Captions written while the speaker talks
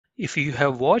If you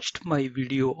have watched my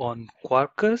video on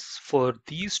Quarkus for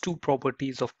these two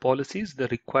properties of policies, the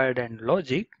required and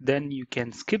logic, then you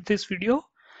can skip this video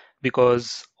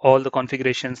because all the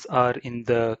configurations are in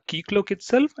the Keycloak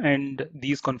itself, and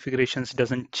these configurations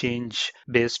doesn't change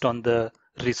based on the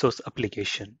resource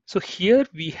application. So here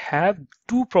we have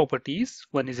two properties.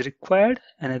 One is required,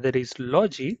 another is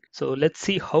logic. So let's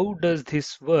see how does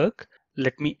this work.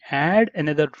 Let me add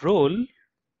another role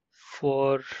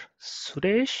for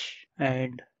Suresh,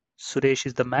 and Suresh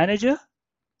is the manager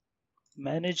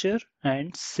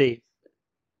and save.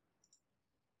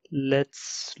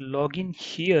 Let's log in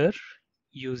here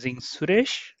using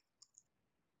Suresh,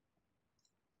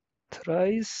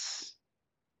 thrice,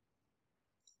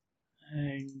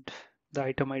 and the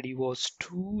item ID was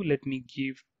 2. Let me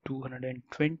give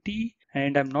 220,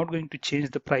 and I'm not going to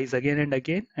change the price again and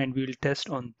again, and we'll test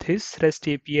on this REST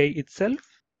API itself.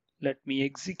 Let me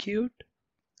execute.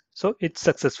 So it's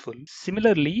successful.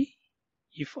 Similarly,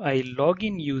 if I log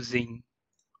in using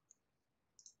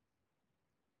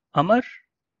Amar,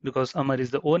 because Amar is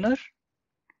the owner,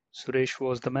 Suresh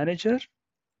was the manager,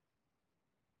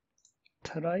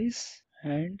 thrice,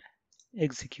 and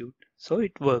execute. So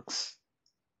it works.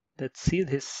 Let's see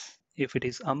this. If it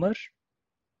is Amar,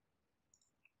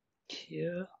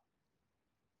 here,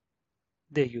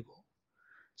 there you go.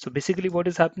 So basically what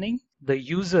is happening? The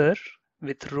user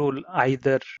with role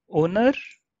either owner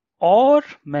or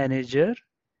manager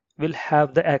will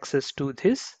have the access to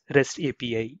this REST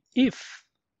API. If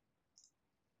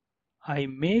I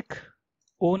make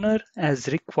owner as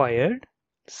required,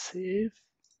 save,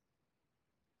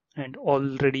 and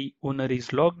already owner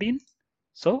is logged in,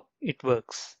 so it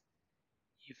works.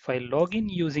 If I log in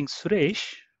using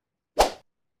Suresh,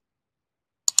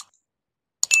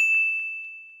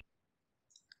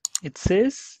 it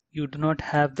says you do not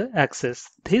have the access.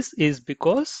 This is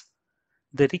because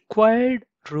the required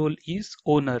role is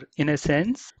owner. In a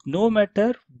sense, no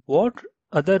matter what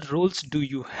other roles do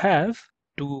you have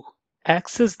to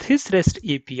access this REST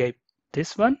API,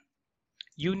 this one,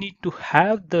 you need to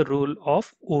have the role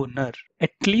of owner,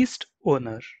 at least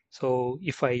owner. So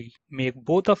if I make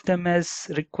both of them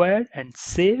as required and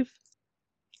save,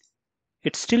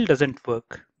 it still doesn't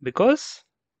work because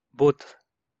both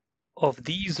of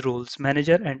these roles,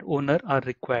 manager and owner, are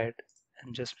required.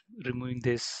 I'm just removing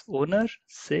this owner,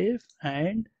 save,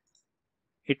 and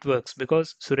it works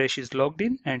because Suresh is logged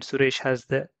in and Suresh has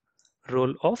the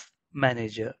role of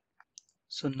manager.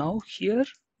 So now here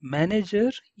manager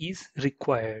is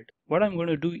required. What I'm going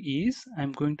to do is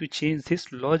I'm going to change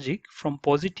this logic from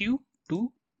positive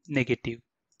to negative.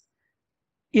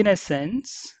 In a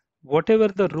sense, whatever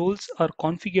the roles are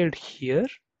configured here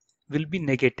will be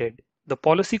negated. The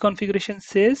policy configuration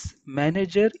says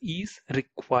manager is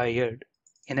required.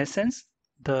 In a sense,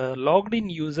 the logged in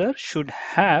user should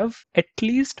have at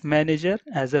least manager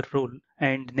as a role,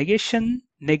 and negation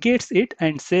negates it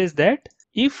and says that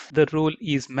if the role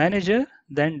is manager,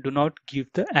 then do not give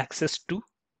the access to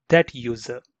that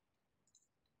user.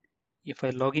 If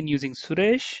I log in using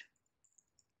Suresh,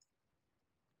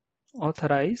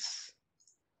 authorize,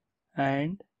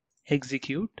 and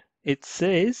execute, it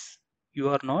says you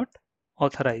are not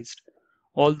authorized.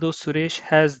 Although Suresh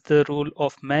has the role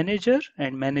of manager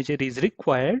and manager is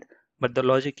required, but the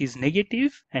logic is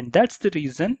negative, and that's the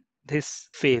reason this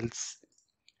fails.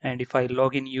 And if I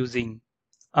log in using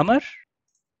Amar,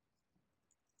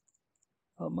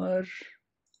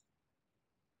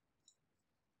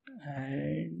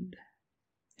 and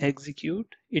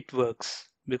execute, it works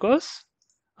because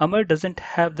Amar doesn't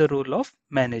have the role of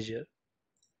manager.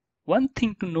 One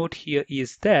thing to note here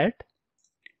is that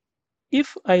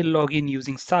if I log in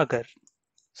using Sagar,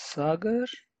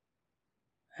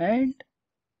 and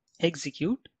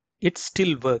execute, it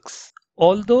still works.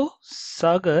 Although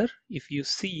Sagar, if you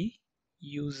see,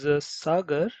 user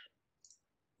Sagar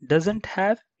doesn't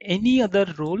have any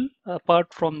other role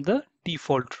apart from the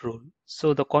default role.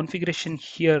 So the configuration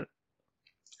here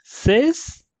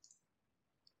says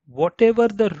whatever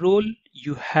the role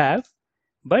you have,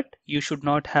 but you should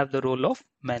not have the role of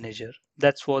manager.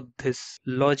 That's what this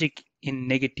logic in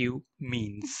negative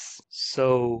means.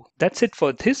 So that's it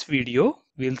for this video.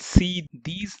 We'll see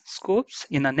these scopes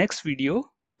in our next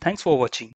video. Thanks for watching.